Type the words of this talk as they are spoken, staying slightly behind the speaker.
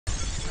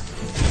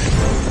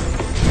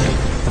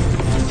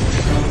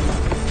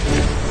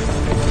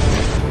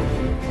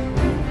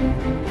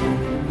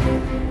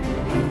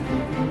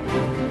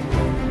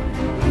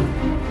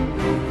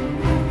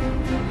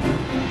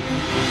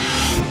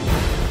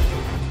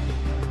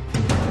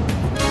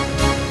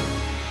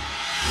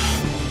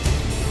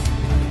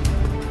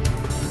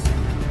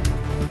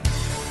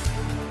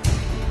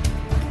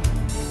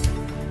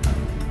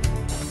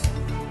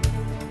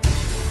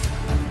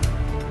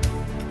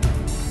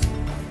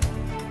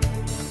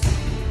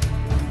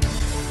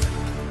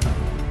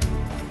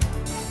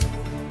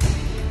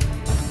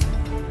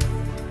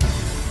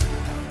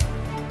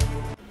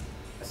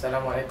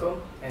Assalamualaikum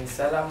and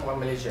salam wa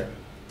Malaysia.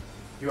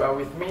 You are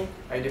with me,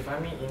 Aidil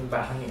Fahmi in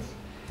Bahang News.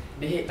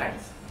 The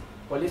headlines: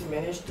 Police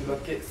managed to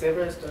locate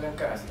several stolen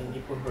cars in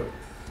Ipoh Road.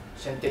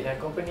 Shantik Young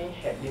Company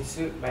had been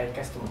sued by a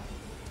customer.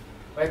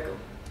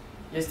 Welcome.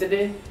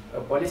 Yesterday,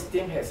 a police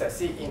team had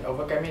succeeded in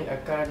overcoming a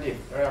car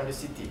theft around the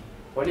city.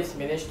 Police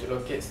managed to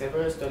locate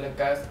several stolen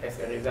cars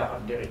as a result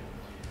of the raid.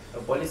 A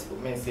police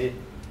spokesman said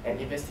an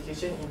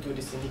investigation into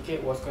the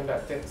syndicate was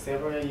conducted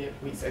several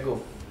weeks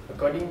ago.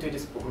 According to the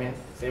spokesman,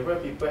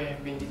 several people have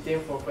been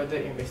detained for further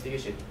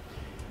investigation.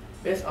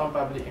 Based on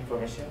public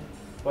information,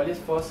 police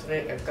force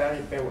raided a car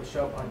repair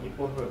workshop on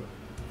Ipoh Road.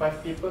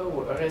 5 people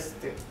were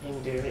arrested in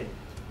the raid.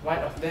 One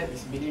of them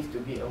is believed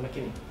to be a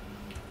mechanic.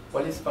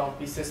 Police found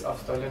pieces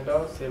of stolen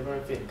doors. Several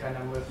fake car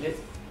number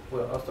plates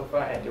were also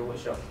found at the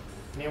workshop.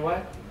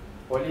 Meanwhile,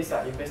 police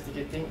are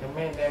investigating a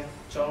man named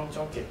Chong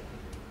Chongkep.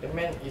 The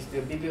man is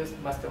the biggest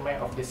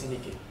mastermind of the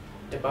syndicate.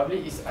 The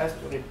public is asked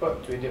to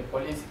report to the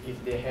police if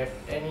they have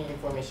any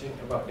information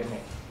about the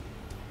man.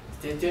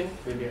 Stay tuned,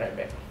 we'll be right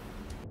back.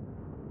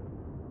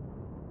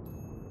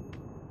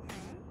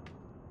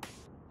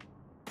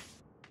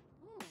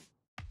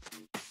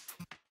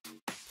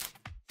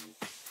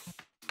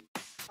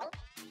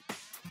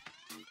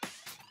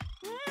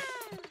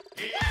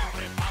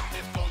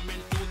 Everybody's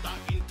coming to the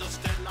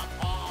interstellar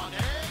party.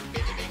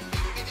 Biddy bing,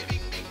 biddy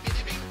bing, bing,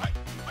 biddy bing.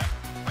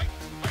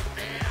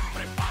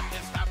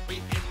 Everybody's happy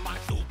in my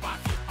super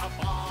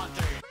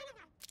party.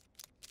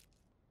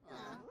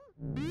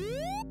 Biddy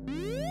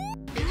bing,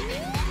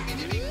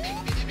 biddy bing,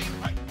 biddy bing.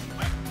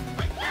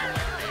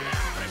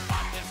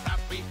 Everybody's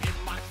happy in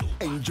my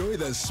super. Enjoy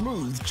the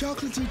smooth,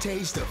 chocolatey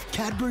taste of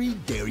Cadbury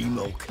Dairy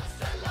Milk.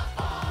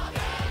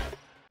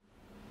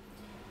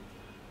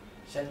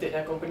 Shantik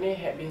Young Company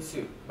had been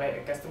sued by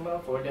a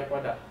customer for their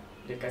product.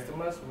 The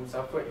customers who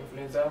suffered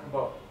influenza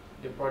bought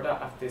the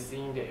product after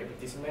seeing the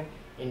advertisement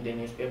in the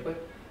newspaper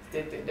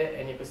stated that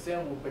any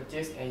person who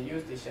purchased and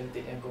used the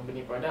Shantik Young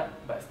Company product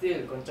but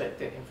still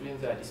contracted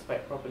influenza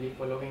despite properly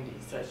following the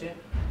instruction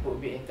would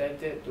be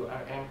entitled to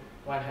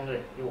RM100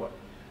 reward.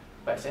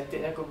 But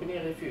Shantik Young Company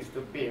refused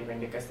to pay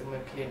when the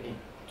customer claimed it.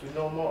 To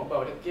know more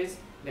about the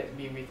case, let's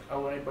be with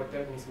our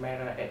reporter Ms.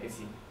 Myra at the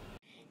scene.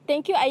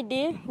 Thank you,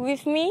 Aidil.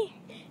 With me,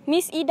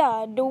 Miss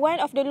Ida, the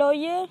one of the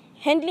lawyer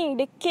handling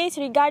the case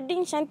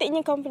regarding Shantik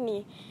Young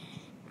Company.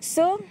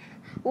 So,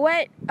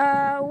 what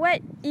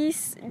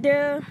is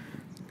the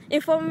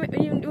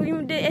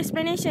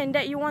explanation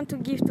that you want to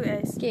give to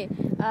us? Okay,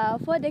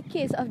 for the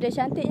case of the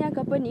Shantik Young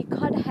Company,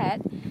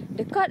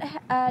 the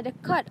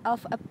court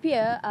of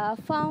appeal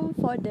found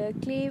for the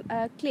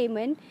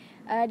claimant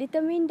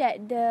determined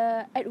that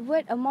the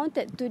advert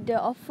amounted to the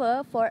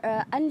offer for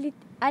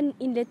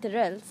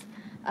unilaterals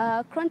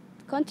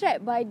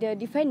contract by the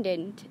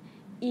defendant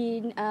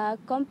in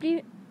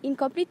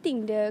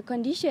completing the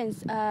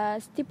conditions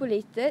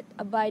stipulated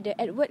by the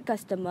advert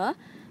customer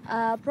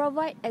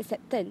provide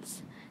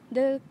acceptance.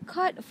 The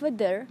court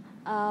further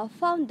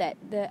found that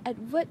the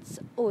advert's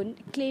own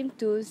claim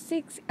to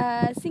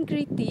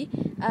security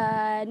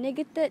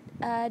negated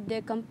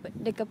the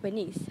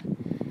company's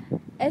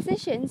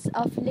assertions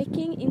of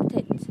lacking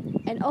intent.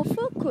 An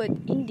offer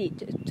could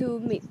indeed to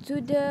make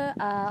to the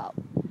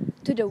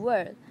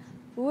world.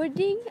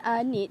 Wording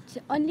needs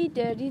only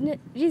the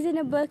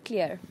reasonable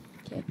clear.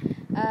 Okay.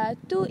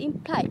 To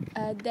imply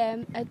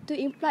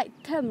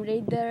term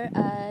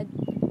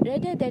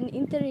rather than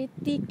entirely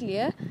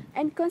clear,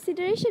 and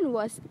consideration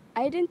was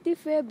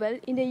identifiable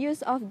in the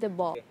use of the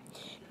ball.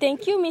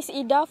 Thank you, Miss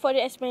Ida, for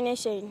the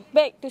explanation.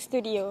 Back to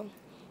studio.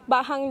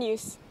 Bahang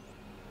News.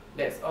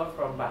 That's all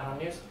from Bahang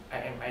News.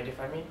 I am Aidil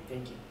Fahmi.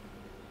 Thank you.